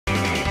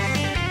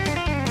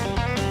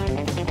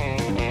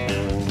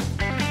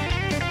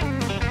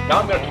Now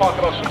I'm going to talk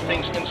about some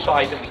things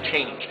inside that we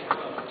changed,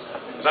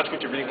 because that's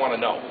what you really want to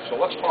know. So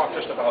let's talk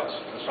just about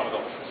some of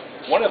those.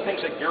 One of the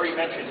things that Gary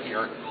mentioned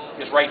here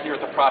is right here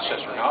at the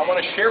processor. Now I want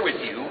to share with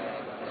you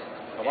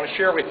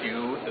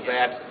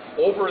that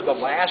over the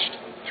last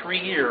 3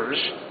 years,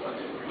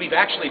 we've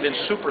actually been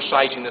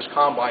supersizing this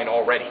combine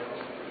already.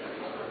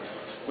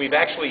 We've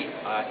actually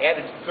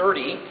added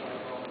 30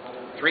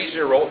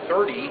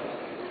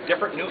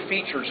 different new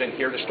features in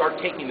here to start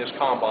taking this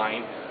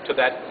combine to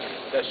that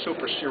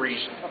super series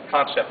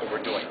concept that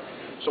we're doing.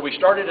 So we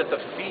started at the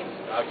feed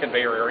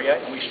conveyor area,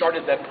 and we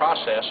started that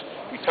process.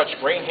 We touched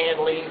grain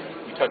handling,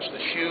 we touched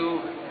the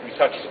shoe, we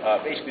touched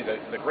basically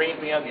the grain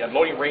bin, the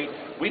unloading rate.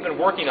 We've been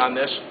working on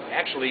this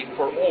actually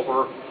for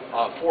over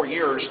 4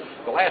 years.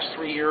 The last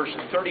 3 years,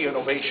 30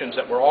 innovations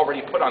that were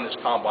already put on this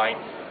combine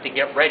to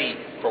get ready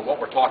for what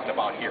we're talking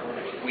about here.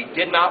 We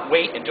did not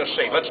wait and just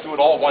say, let's do it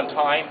all one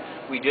time.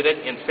 We did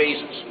it in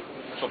phases.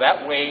 So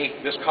that way,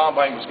 this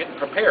combine was getting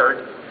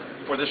prepared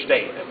for this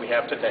day that we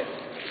have today.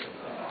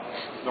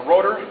 The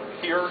rotor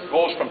here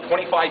goes from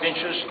 25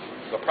 inches,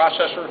 the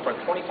processor from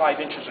 25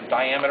 inches in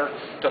diameter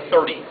to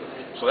 30.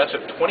 So that's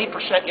a 20%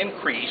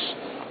 increase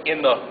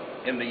in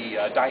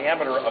the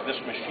diameter of this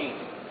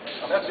machine.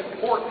 Now that's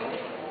important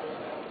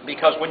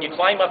because when you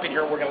climb up in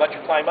here, we're going to let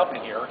you climb up in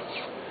here,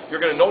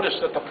 you're going to notice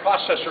that the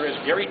processor, as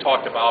Gary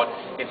talked about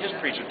in his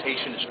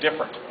presentation, is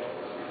different.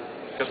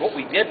 Because what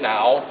we did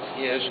now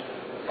is,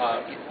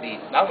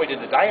 not only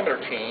did the diameter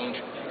change,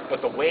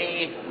 but the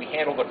way we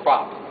handle the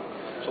crop.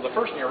 So the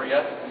first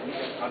area you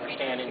need to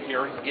understand in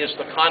here is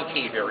the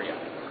concave area.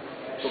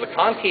 So the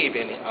concave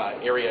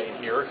area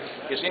in here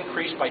is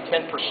increased by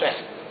 10%.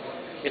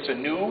 It's a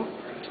new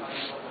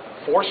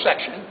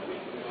 4-section,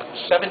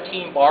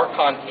 17-bar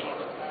concave.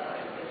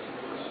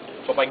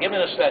 So by giving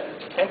us that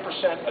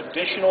 10%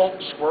 additional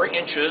square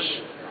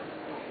inches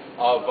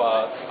of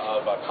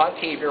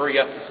concave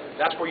area,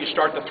 that's where you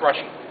start the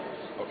threshing,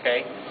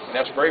 okay? And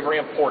that's very, very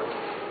important.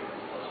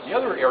 The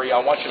other area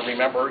I want you to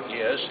remember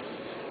is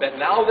that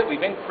now that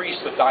we've increased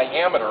the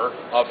diameter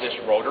of this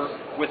rotor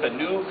with a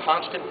new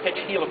constant pitch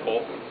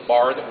helical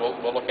bar that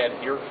we'll look at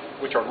here,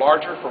 which are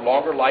larger for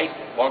longer life,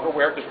 longer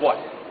wear, because what?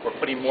 We're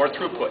putting more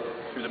throughput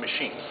through the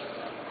machine.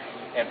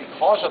 And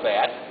because of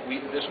that,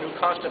 this new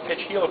constant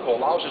pitch helical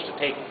allows us to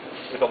take,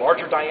 with a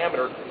larger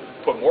diameter,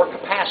 put more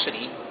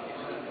capacity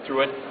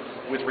through it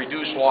with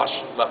reduced loss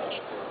levels.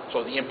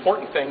 So the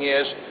important thing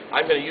is,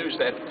 I'm going to use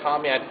that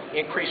comment,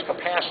 increased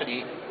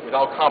capacity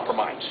without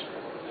compromise.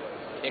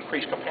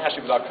 Increased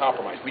capacity without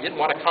compromise. We didn't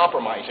want to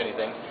compromise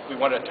anything. We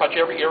wanted to touch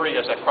every area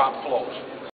as that crop flows.